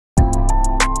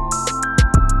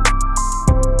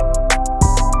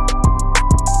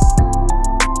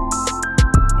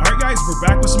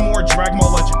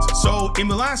So in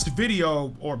the last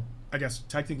video, or I guess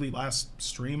technically last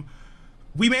stream,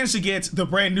 we managed to get the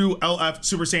brand new LF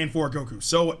Super Saiyan 4 Goku.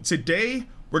 So today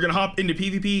we're gonna hop into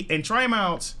PvP and try him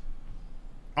out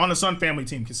on a Sun Family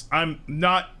team, because I'm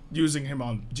not using him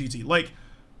on GT. Like,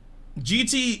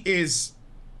 GT is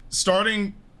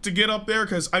starting to get up there,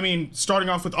 because I mean, starting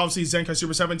off with obviously Zenkai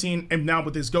Super 17 and now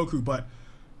with this Goku, but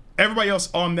everybody else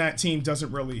on that team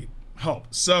doesn't really help.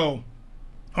 So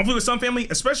hopefully with Sun Family,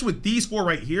 especially with these four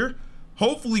right here,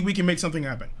 hopefully we can make something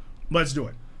happen. Let's do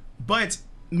it. But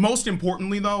most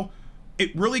importantly though,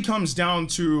 it really comes down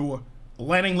to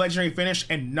landing legendary finish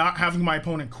and not having my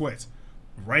opponent quit,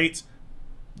 right?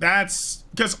 That's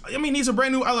because, I mean, he's a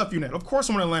brand new LF unit. Of course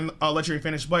I'm gonna land a legendary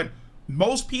finish, but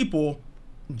most people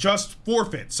just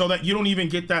forfeit so that you don't even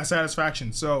get that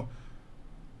satisfaction. So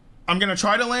I'm gonna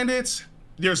try to land it.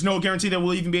 There's no guarantee that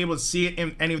we'll even be able to see it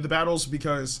in any of the battles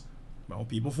because, well,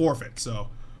 people forfeit. So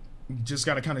you just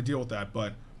gotta kind of deal with that.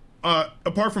 But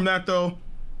apart from that though,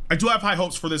 I do have high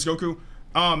hopes for this Goku.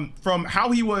 From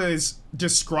how he was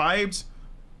described,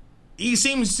 he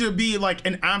seems to be like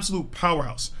an absolute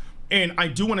powerhouse. And I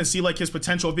do want to see like his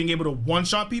potential of being able to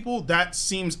one-shot people. That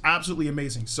seems absolutely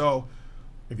amazing. So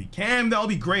if he can, that'll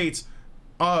be great.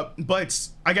 But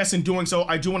I guess in doing so,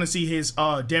 I do want to see his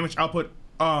damage output.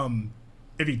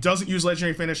 If he doesn't use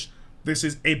legendary finish, this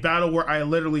is a battle where I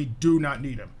literally do not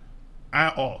need him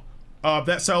at all.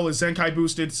 That cell is Zenkai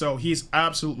boosted, so he's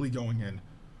absolutely going in.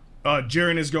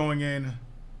 Jordyn is going in,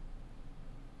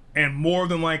 and more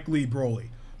than likely Broly.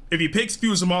 If he picks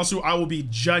Fusamasu, I will be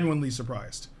genuinely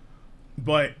surprised.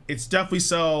 But it's definitely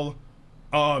Cell,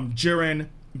 Jordyn,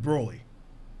 Broly.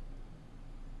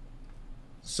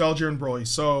 Cell, Jordyn, Broly.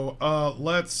 So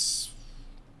let's.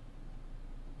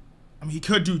 I mean, he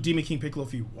could do Demon King Piccolo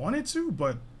if he wanted to,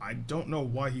 but I don't know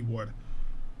why he would.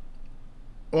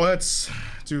 Let's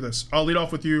do this. I'll lead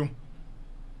off with you.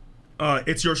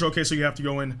 It's your showcase, so you have to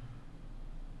go in.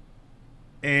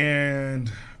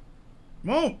 And,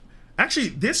 well, actually,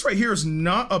 this right here is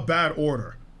not a bad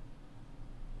order.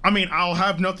 I mean, I'll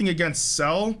have nothing against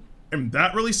Cell, and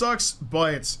that really sucks,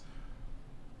 but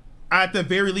at the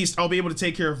very least, I'll be able to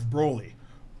take care of Broly.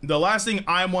 The last thing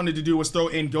I wanted to do was throw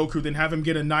in Goku, then have him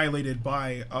get annihilated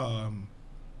by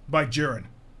Jordyn.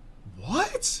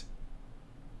 What?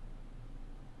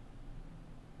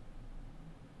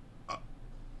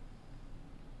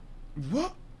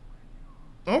 What?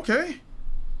 Okay.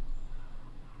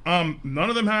 None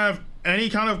of them have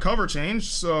any kind of cover change,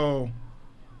 so.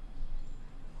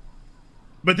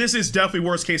 But this is definitely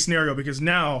worst case scenario, because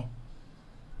now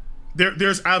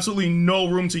there's absolutely no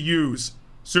room to use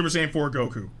Super Saiyan 4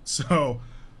 Goku. So,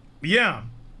 yeah,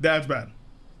 that's bad.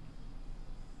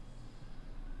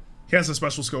 He has a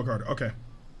special skill card. Okay.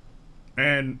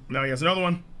 And now he has another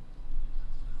one.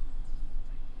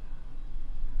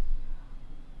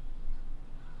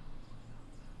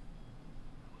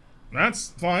 That's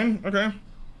fine. Okay.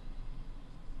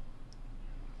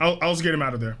 I'll just get him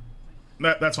out of there.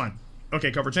 That's fine.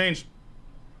 Okay, cover change.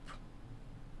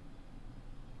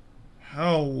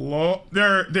 Hello.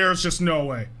 There's just no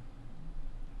way.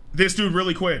 This dude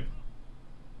really quit.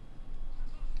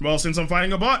 Well, since I'm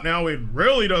fighting a bot now, it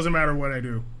really doesn't matter what I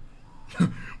do.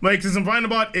 Like, since I'm fighting a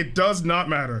bot, it does not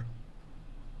matter.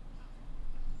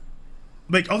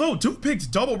 Like, although dude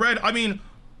picked double red, I mean,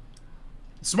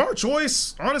 smart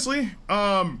choice, honestly.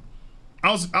 I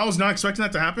was not expecting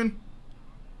that to happen.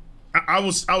 I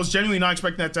was genuinely not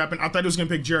expecting that to happen. I thought he was gonna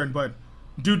pick Jordyn, but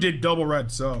dude did double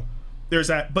red, so there's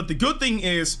that. But the good thing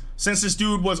is, since this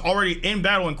dude was already in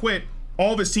battle and quit,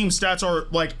 all of his team stats are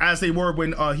like as they were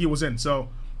when he was in. So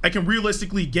I can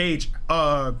realistically gauge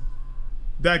that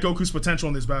Goku's potential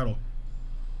in this battle.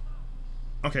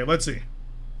 Okay, let's see.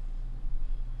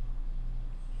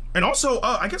 And also,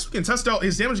 I guess we can test out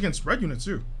his damage against red units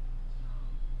too.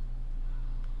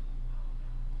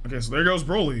 Okay, so there goes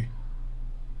Broly.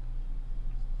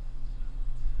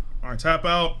 Alright, tap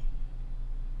out.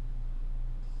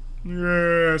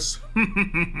 Yes.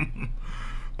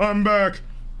 I'm back.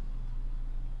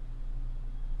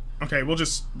 Okay, we'll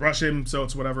just rush him, so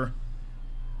it's whatever.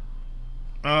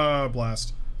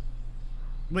 Blast.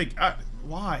 Like,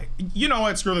 why? You know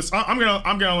what? Screw this. I'm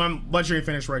gonna legendary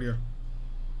finish right here.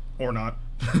 Or not.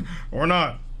 Or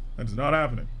not. That is not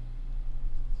happening.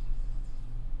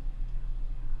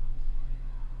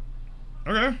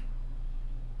 Okay.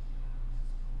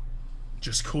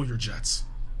 Just cool your jets.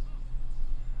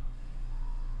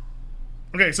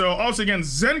 Okay, so obviously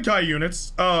against Zenkai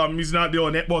units, he's not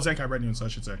dealing it. Well, Zenkai red units, I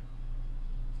should say.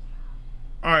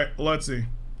 Alright, let's see.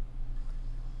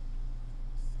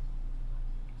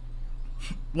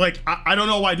 Like, I don't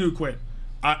know why dude quit.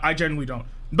 I genuinely don't.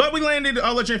 But we landed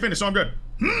legendary finish, so I'm good.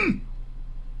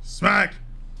 Smack.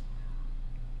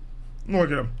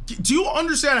 Look at him. Do you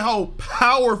understand how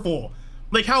powerful,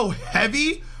 like how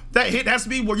heavy that hit has to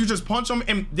be where you just punch them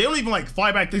and they don't even like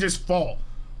fly back, they just fall.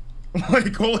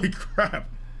 Like, holy crap.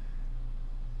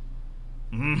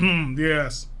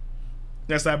 Yes.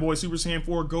 That's that boy Super Saiyan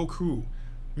 4 Goku.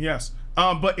 Yes.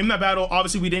 But in that battle,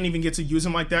 obviously we didn't even get to use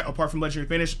him like that apart from legendary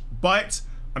finish, but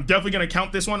I'm definitely gonna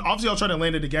count this one. Obviously I'll try to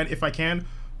land it again if I can,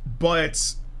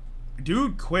 but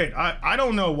dude quit. I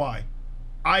don't know why.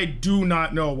 I do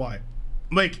not know why.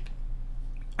 Like,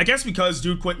 I guess because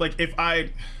dude quit. Like, if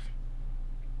I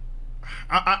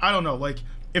don't know, like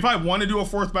if I want to do a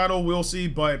fourth battle, we'll see,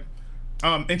 but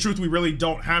in truth we really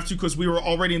don't have to because we were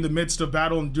already in the midst of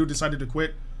battle and dude decided to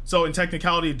quit. So in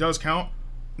technicality it does count,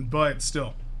 but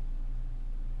still.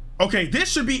 Okay,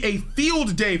 this should be a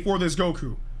field day for this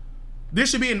Goku. This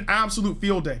should be an absolute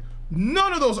field day.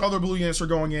 None of those other blue units are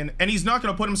going in, and he's not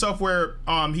going to put himself where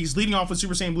he's leading off with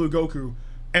Super Saiyan Blue Goku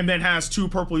and then has 2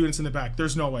 purple units in the back.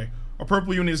 There's no way. A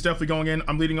purple unit is definitely going in.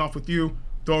 I'm leading off with you,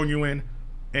 throwing you in,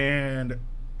 and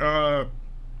I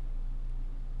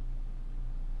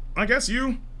guess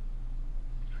you.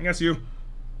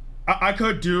 I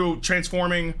could do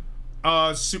transforming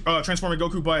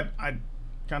Goku, but I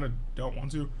kind of don't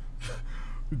want to.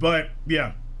 But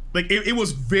yeah, like it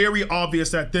was very obvious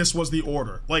that this was the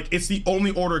order. Like, it's the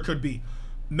only order it could be.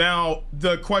 Now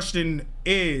the question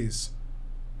is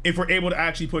if we're able to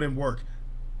actually put in work.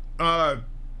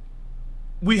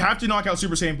 We have to knock out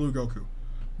Super Saiyan Blue Goku.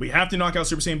 We have to knock out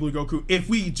Super Saiyan Blue Goku. If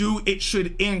we do, it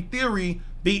should in theory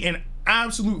be an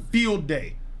absolute field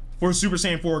day for Super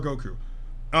Saiyan 4 Goku.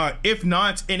 If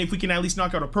not, and if we can at least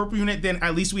knock out a purple unit, then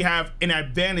at least we have an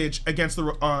advantage against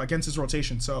the against his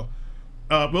rotation. So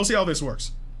we'll see how this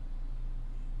works.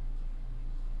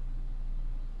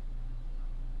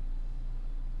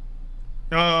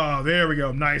 Oh, there we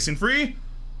go. Nice and free.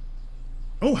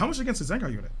 Oh, how much against the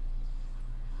Zenkai unit?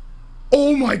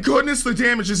 Oh my goodness, the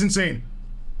damage is insane.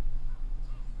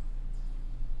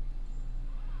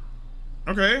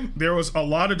 Okay, there was a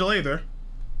lot of delay there.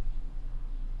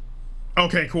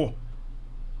 Okay, cool.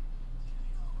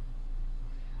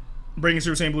 Bringing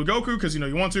Super Saiyan Blue Goku, because you know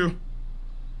you want to.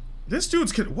 This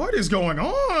dude's kid. What is going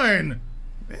on?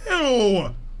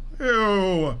 Ew.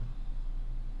 Ew.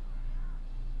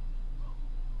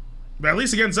 But at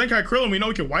least against Zenkai Krillin, we know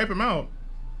we can wipe him out.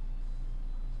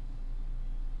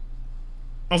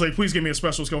 I was like, please give me a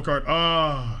special skill card.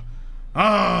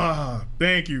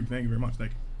 Thank you. Thank you very much.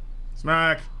 Thank you.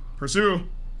 Smack. Pursue.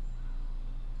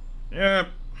 Yep.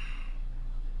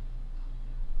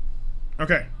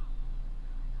 Okay.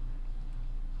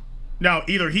 Now,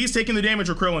 either he's taking the damage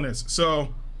or Krillin is,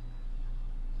 so.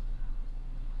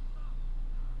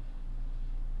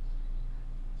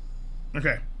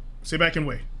 Okay. Sit back and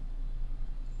wait.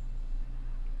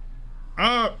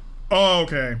 Oh,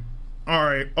 okay.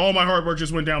 Alright. All my hard work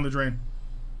just went down the drain.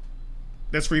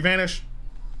 That's free vanish.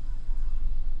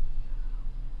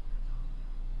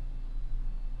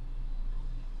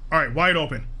 Alright, wide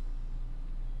open.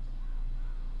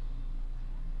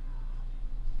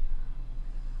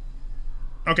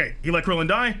 Okay, he let Krillin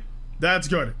die. That's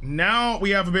good. Now we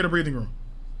have a bit of breathing room.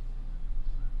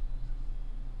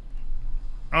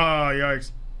 Ah,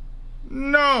 yikes.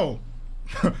 No!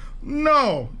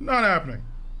 No, not happening.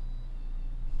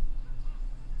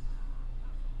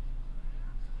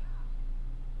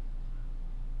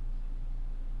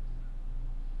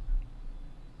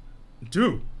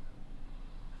 Dude.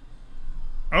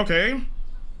 Okay.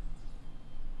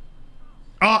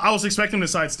 I was expecting to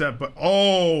sidestep, but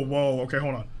oh, whoa. Okay,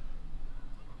 hold on.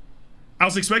 I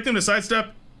was expecting to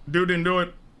sidestep. Dude didn't do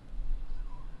it.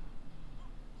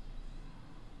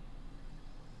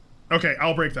 Okay,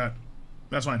 I'll break that.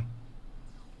 That's fine.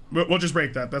 We'll just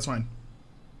break that. That's fine.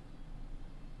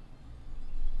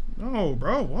 No,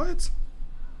 bro. What?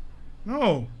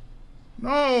 No.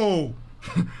 No.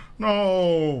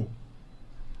 No.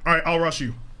 Alright, I'll rush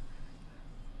you.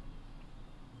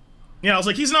 Yeah, I was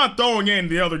like, he's not throwing in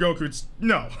the other Goku. It's,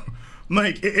 no.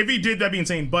 Like, if he did, that'd be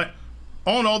insane. But,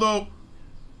 all in all, though,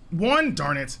 one,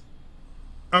 darn it.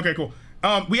 Okay, cool.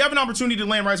 We have an opportunity to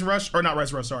land Rise and Rush, or not Rise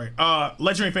and Rush, sorry.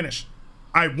 Legendary Finish.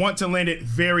 I want to land it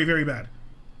very, very bad.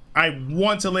 I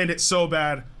want to land it so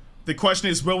bad. The question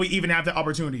is, will we even have that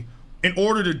opportunity? In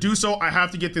order to do so, I have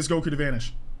to get this Goku to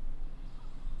vanish.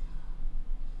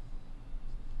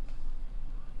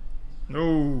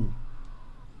 No.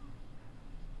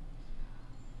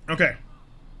 Okay.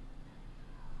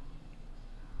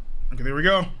 Okay, there we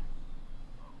go.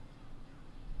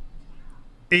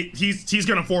 He's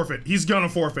gonna forfeit. He's gonna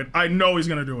forfeit. I know he's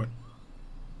gonna do it.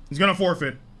 He's gonna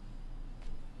forfeit.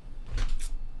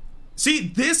 See,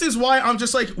 this is why I'm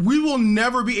just like, we will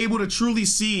never be able to truly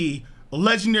see a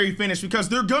legendary finish because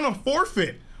they're gonna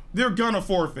forfeit. They're gonna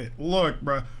forfeit. Look,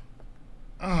 bruh.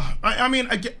 I mean,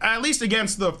 at least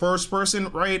against the first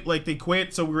person, right? Like, they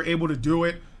quit, so we were able to do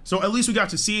it. So at least we got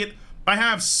to see it. I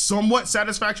have somewhat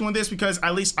satisfaction with this because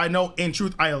at least I know in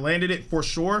truth I landed it for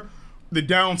sure. The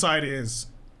downside is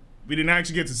we didn't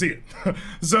actually get to see it.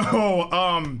 So,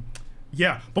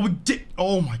 yeah. But we did.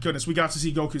 Oh my goodness, we got to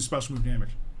see Goku's special move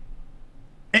damage.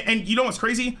 And you know what's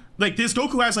crazy? Like, this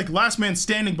Goku has like last man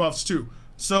standing buffs too.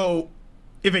 So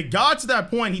if it got to that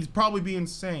point, he'd probably be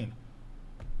insane.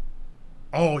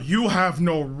 Oh, you have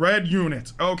no red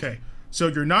unit. Okay, so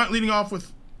you're not leading off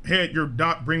with hit. You're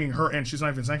not bringing her in. She's not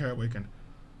even Zenkai awakened.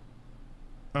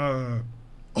 Oh,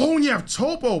 and you have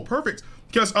Topo. Perfect.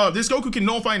 Because this Goku can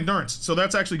nullify endurance, so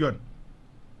that's actually good.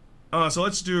 So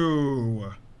let's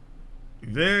do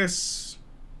this.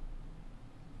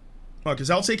 Because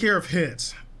I'll take care of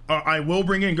hits. I will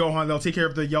bring in Gohan. They'll take care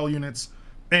of the yellow units,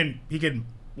 and he can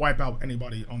wipe out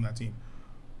anybody on that team.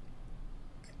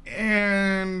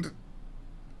 And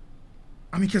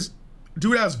I mean, because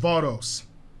dude has Vados.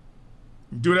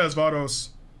 Dude has Vados.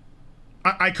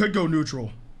 I could go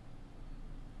neutral.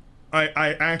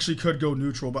 I actually could go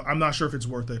neutral, but I'm not sure if it's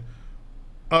worth it.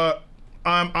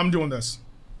 I'm doing this.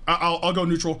 I'll go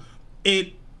neutral.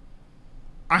 I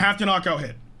have to knock out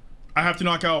hit. I have to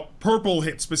knock out purple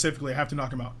hit specifically. I have to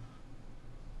knock him out.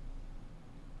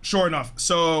 Sure enough.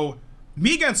 So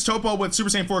me against Topo with Super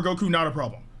Saiyan 4 Goku, not a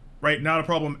problem. Right? Not a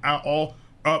problem at all.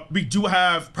 We do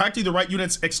have practically the right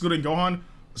units excluding Gohan.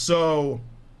 So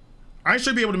I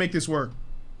should be able to make this work.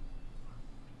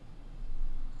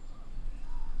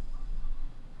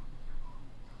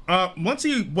 Let's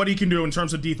see what he can do in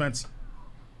terms of defense.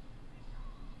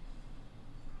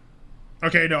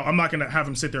 Okay, no, I'm not gonna have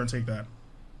him sit there and take that.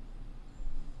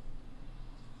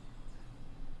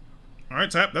 All right,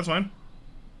 tap, that's fine.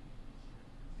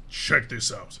 Check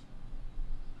this out.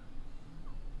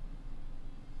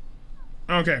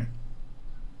 Okay.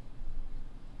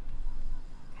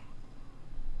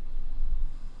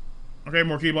 Okay,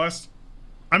 more Ki Blast.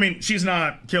 I mean, she's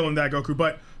not killing that Goku,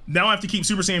 but now I have to keep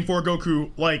Super Saiyan 4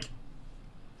 Goku, like,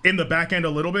 in the back end a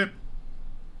little bit.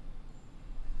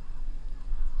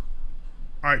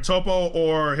 Alright, Topo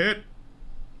or hit.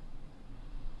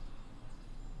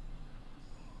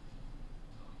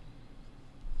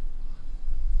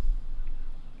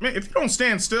 Man, if you don't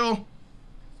stand still.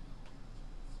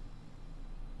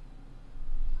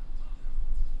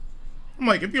 I'm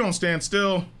like, if you don't stand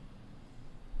still.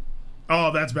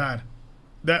 Oh, that's bad.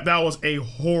 That was a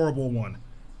horrible one.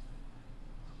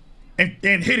 And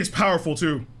hit is powerful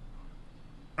too.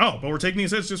 Oh, but we're taking these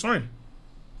hits just fine.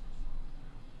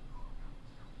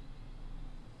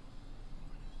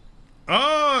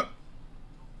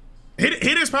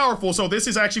 Hit is powerful, so this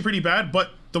is actually pretty bad,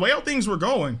 but the way how things were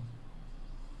going.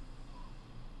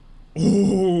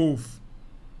 Oof.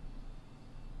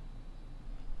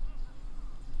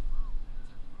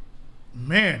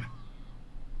 Man.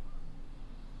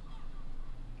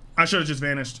 I should have just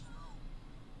vanished.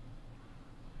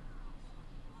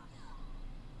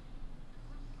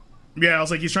 Yeah, I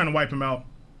was like, he's trying to wipe him out.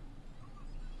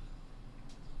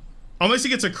 Unless he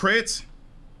gets a crit.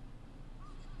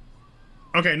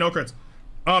 Okay, no crits.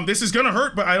 This is gonna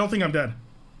hurt, but I don't think I'm dead.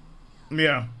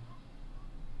 Yeah.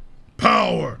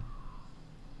 Power!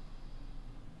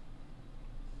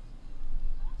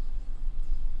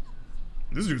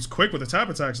 This dude's quick with the tap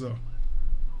attacks, though.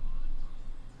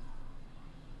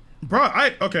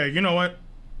 Bruh, okay, you know what?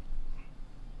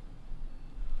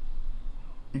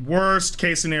 Worst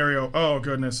case scenario. Oh,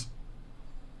 goodness.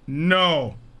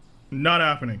 No. Not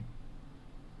happening.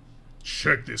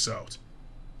 Check this out.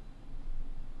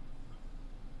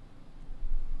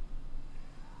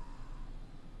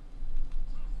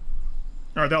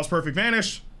 Alright, that was perfect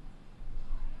vanish.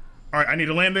 Alright, I need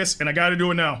to land this, and I gotta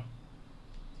do it now.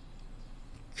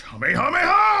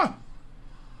 Kamehameha!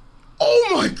 Oh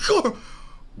my god!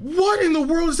 What in the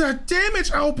world is that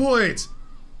damage output?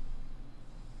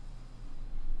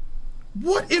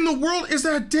 What in the world is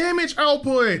that damage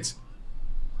output?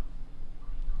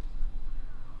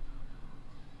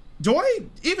 Do I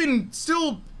even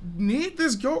still need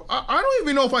this go? I don't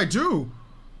even know if I do.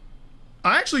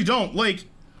 I actually don't. Like,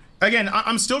 again,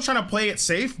 I'm still trying to play it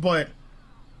safe, but...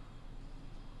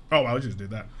 Oh, I just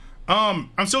did that. I'm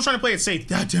still trying to play it safe.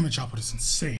 That damage output is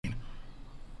insane.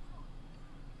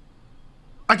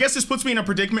 I guess this puts me in a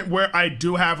predicament where I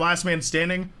do have last man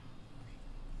standing.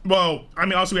 Well, I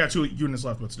mean, also we have 2 units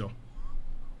left, but still.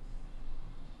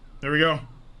 There we go.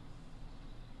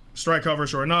 Strike cover,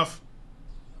 sure enough.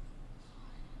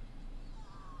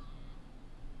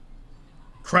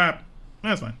 Crap.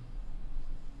 That's fine.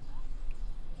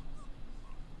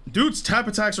 Dude's tap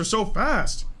attacks are so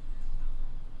fast.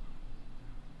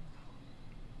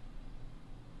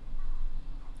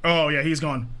 Oh, yeah, he's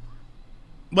gone.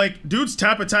 Like, dude's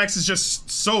tap attacks is just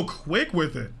so quick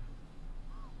with it.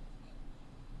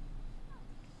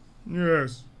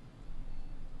 Yes.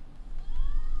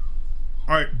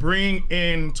 Alright, bring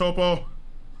in Topo.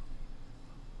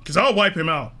 Because I'll wipe him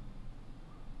out.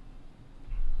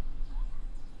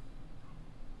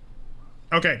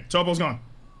 Okay, Topo's gone.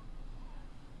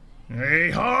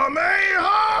 Hey ha, may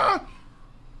ha!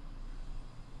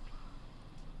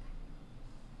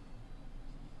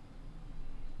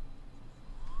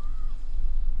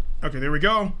 Okay, there we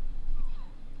go.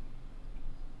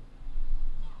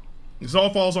 This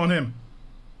all falls on him.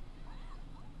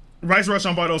 Rise Rush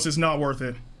on Vitals is not worth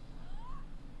it.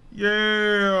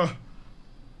 Yeah.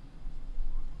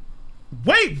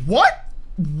 Wait, what?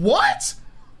 What?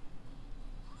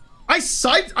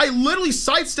 I literally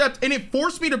sidestepped and it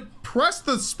forced me to press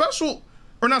the special,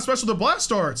 or not special, the blast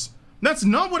darts. That's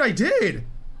not what I did.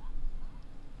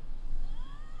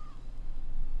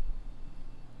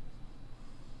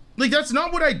 Like, that's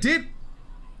not what I did.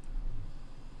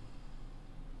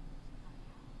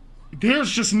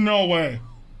 There's just no way.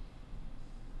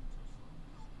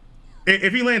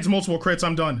 If he lands multiple crits,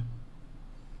 I'm done.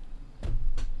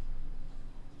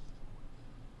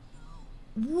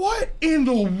 What in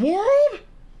the world?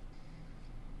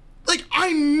 Like,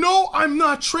 I know I'm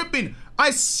not tripping.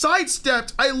 I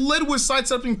sidestepped. I led with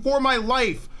sidestepping for my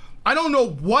life. I don't know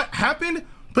what happened,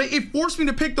 but it forced me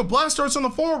to pick the blast darts on the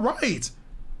far right.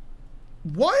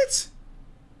 What?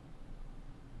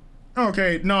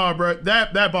 Okay, nah, bro.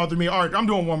 That bothered me. All right, I'm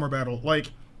doing one more battle.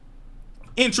 Like,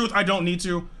 in truth, I don't need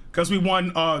to, because we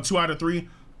won 2 out of 3.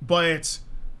 But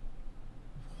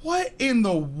what in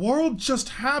the world just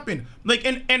happened? Like,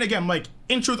 and again, like,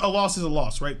 in truth, a loss is a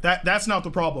loss, right? That's not the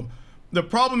problem. The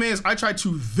problem is I tried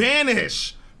to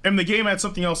vanish, and the game had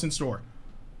something else in store.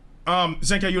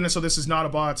 Zenkai unit, so this is not a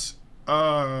bot.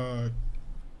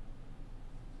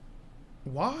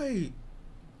 Why?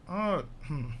 Okay.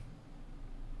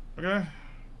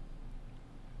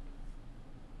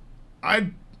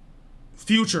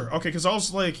 Future. Okay, because I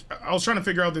was trying to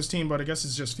figure out this team, but I guess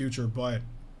it's just Future, but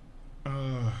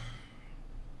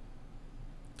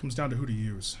comes down to who to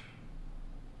use.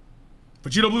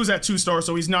 Vegeta Blue's at 2 stars,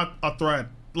 so he's not a threat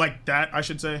like that, I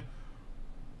should say.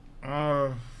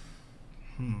 And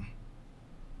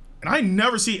I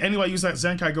never see anybody use that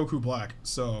Zenkai Goku Black,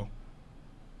 so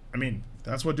I mean,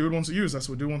 that's what dude wants to use. That's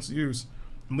what dude wants to use.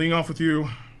 I'm leading off with you.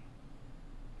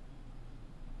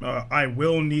 I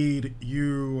will need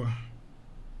you.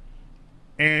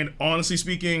 And honestly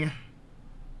speaking,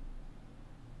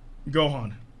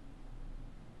 Gohan.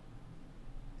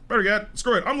 Better get,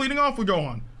 screw it. I'm leading off with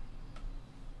Gohan.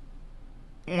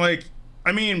 Like,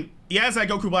 I mean, he has that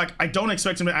Goku Black. I don't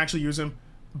expect him to actually use him,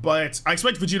 but I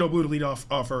expect Vegeta Blue to lead off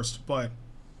first. But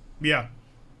yeah,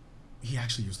 he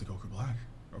actually used the Goku Black.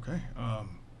 Okay,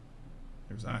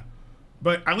 there's that.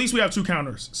 But at least we have 2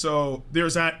 counters. So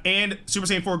there's that, and Super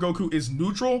Saiyan 4 Goku is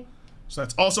neutral, so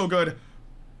that's also good.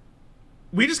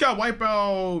 We just got wipe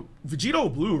out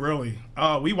Vegeta Blue, really.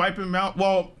 We wipe him out.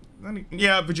 Well,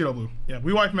 yeah, Vegeta Blue. Yeah,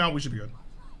 we wipe him out. We should be good.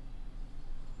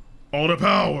 All the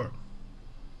power.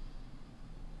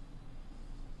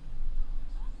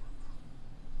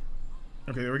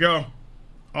 Okay, there we go.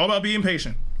 All about being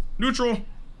patient. Neutral.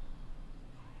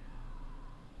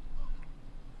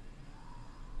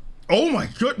 Oh my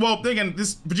good. Well, again,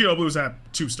 this Vegeta Blue is at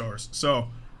 2 stars, so.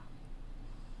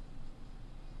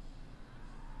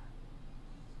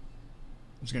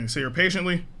 I'm just gonna sit here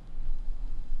patiently.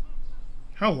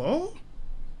 Hello?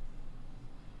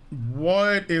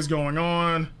 What is going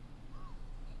on?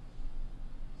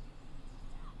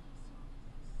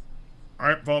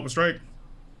 Alright, follow up a strike.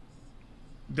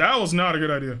 That was not a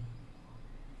good idea.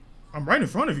 I'm right in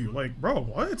front of you. Like, bro,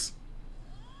 what?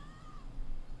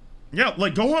 Yeah,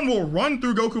 like, Gohan will run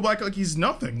through Goku Black like he's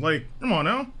nothing. Like, come on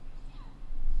now.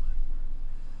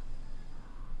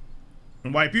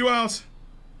 And wipe you out.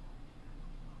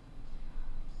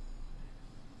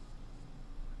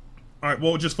 Alright,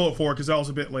 we'll just float forward because that was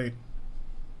a bit late.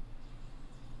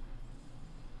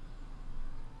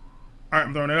 Alright,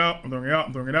 I'm throwing it out. I'm throwing it out.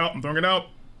 I'm throwing it out. I'm throwing it out.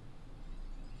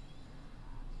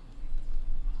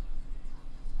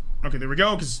 Okay, there we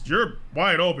go, because you're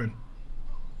wide open.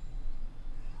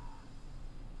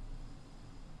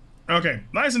 Okay,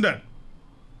 nice and dead.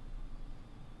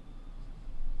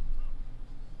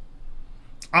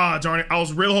 Ah, darn it. I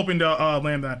was really hoping to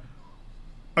land that.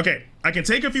 Okay, I can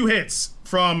take a few hits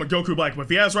from Goku Black, but if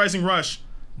he has Rising Rush,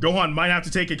 Gohan might have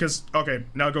to take it because, okay,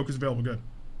 now Goku's available, good.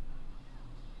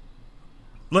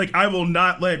 Like, I will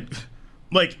not let,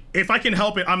 like, if I can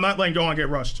help it, I'm not letting Gohan get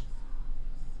rushed.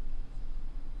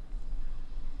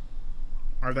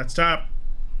 Alright, that's top.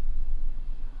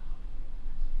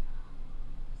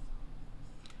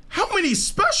 How many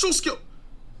special skill?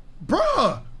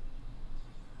 Bruh!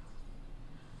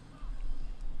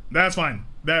 That's fine.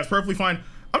 That's perfectly fine.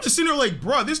 I'm just sitting there like,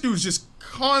 bruh, this dude's just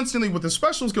constantly with the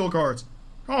special skill cards.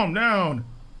 Calm down.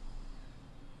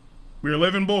 We are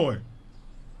living, boy.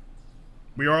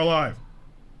 We are alive.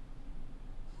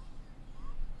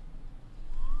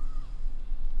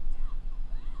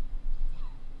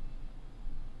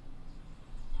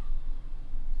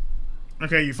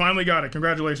 Okay, you finally got it.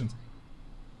 Congratulations.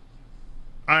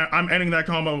 I'm ending that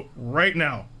combo right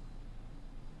now.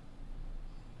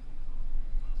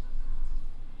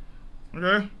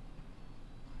 Okay.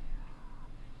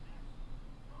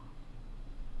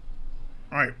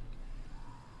 Alright.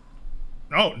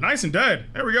 Oh, nice and dead.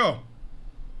 There we go.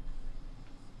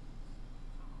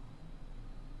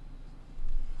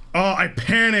 Oh, I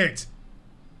panicked.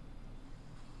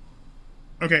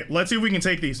 Okay, let's see if we can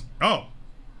take these. Oh.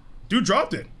 Dude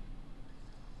dropped it.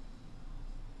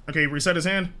 Okay, reset his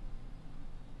hand.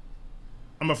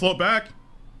 I'm gonna float back.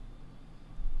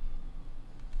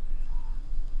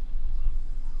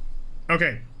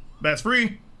 Okay, that's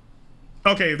free.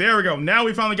 Okay, there we go. Now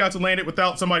we finally got to land it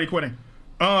without somebody quitting.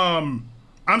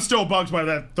 I'm still bugged by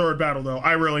that third battle, though.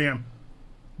 I really am.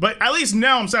 But at least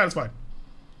now I'm satisfied.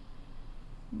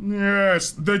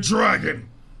 Yes, the dragon.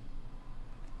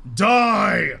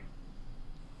 Die.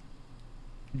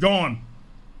 Gone.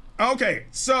 Okay,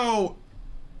 so,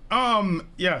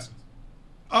 yes.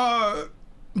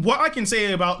 What I can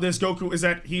say about this Goku is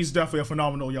that he's definitely a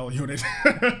phenomenal yellow unit.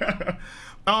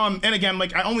 And again,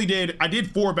 like, I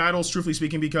did 4 battles, truthfully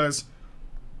speaking, because,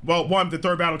 well, one, the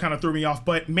third battle kind of threw me off,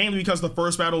 but mainly because the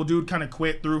first battle, dude kind of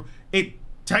quit through. It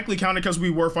technically counted because we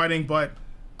were fighting, but,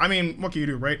 I mean, what can you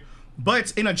do, right?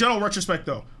 But in a general retrospect,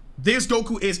 though, this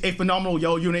Goku is a phenomenal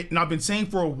yellow unit, and I've been saying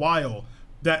for a while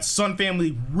that Sun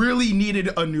Family really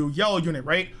needed a new yellow unit,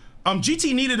 right?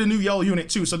 GT needed a new yellow unit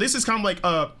too, so this is kind of like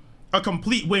a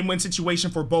complete win-win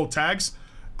situation for both tags.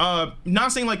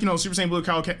 Not saying like, you know, Super Saiyan Blue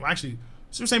Kaioken, well, actually,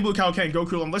 Super Saiyan Blue Kaioken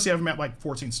Goku, unless you have him at like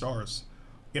 14 stars.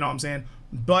 You know what I'm saying?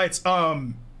 But,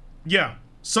 yeah.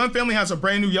 Sun Family has a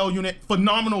brand new yellow unit,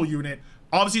 phenomenal unit.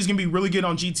 Obviously, he's going to be really good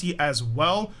on GT as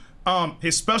well.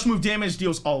 His special move damage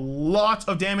deals a lot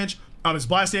of damage. His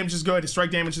blast damage is good. His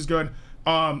strike damage is good.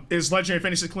 His legendary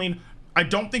finish is clean. I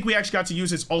don't think we actually got to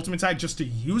use his ultimate tag just to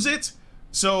use it.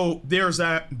 So there's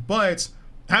that. But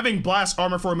having blast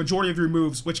armor for a majority of your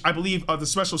moves, which I believe the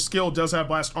special skill does have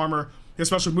blast armor, his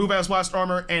special move has blast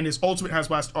armor, and his ultimate has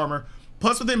blast armor.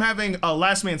 Plus with him having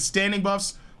last man standing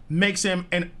buffs, makes him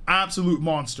an absolute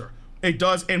monster. It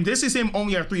does, and this is him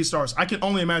only at 3 stars. I can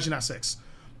only imagine at 6.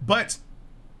 But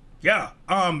yeah,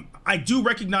 I do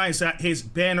recognize that his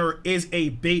banner is a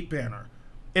bait banner.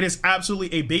 It is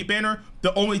absolutely a bait banner.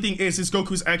 The only thing is this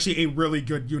Goku is actually a really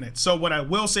good unit. So what I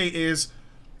will say is,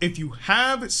 if you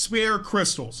have spare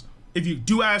crystals, if you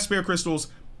do have spare crystals,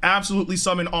 absolutely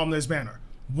summon on this banner.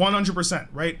 100%,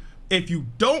 right? If you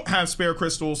don't have spare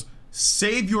crystals,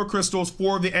 save your crystals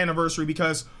for the anniversary,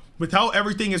 because with how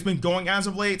everything has been going as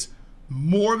of late,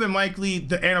 more than likely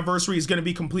the anniversary is going to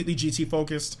be completely GT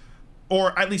focused,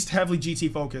 or at least heavily GT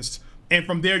focused. And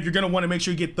from there, you're going to want to make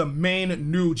sure you get the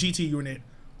main new GT unit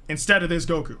instead of this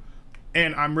Goku.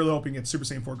 And I'm really hoping it's Super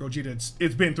Saiyan 4 Gogeta.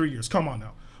 It's been 3 years. Come on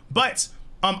now. But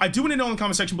I do want to know in the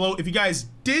comment section below, if you guys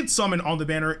did summon on the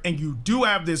banner and you do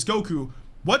have this Goku,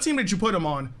 what team did you put him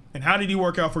on and how did he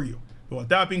work out for you? But with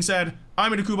that being said,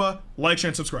 I'm Ndukauba. Like, share,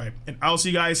 and subscribe. And I'll see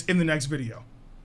you guys in the next video.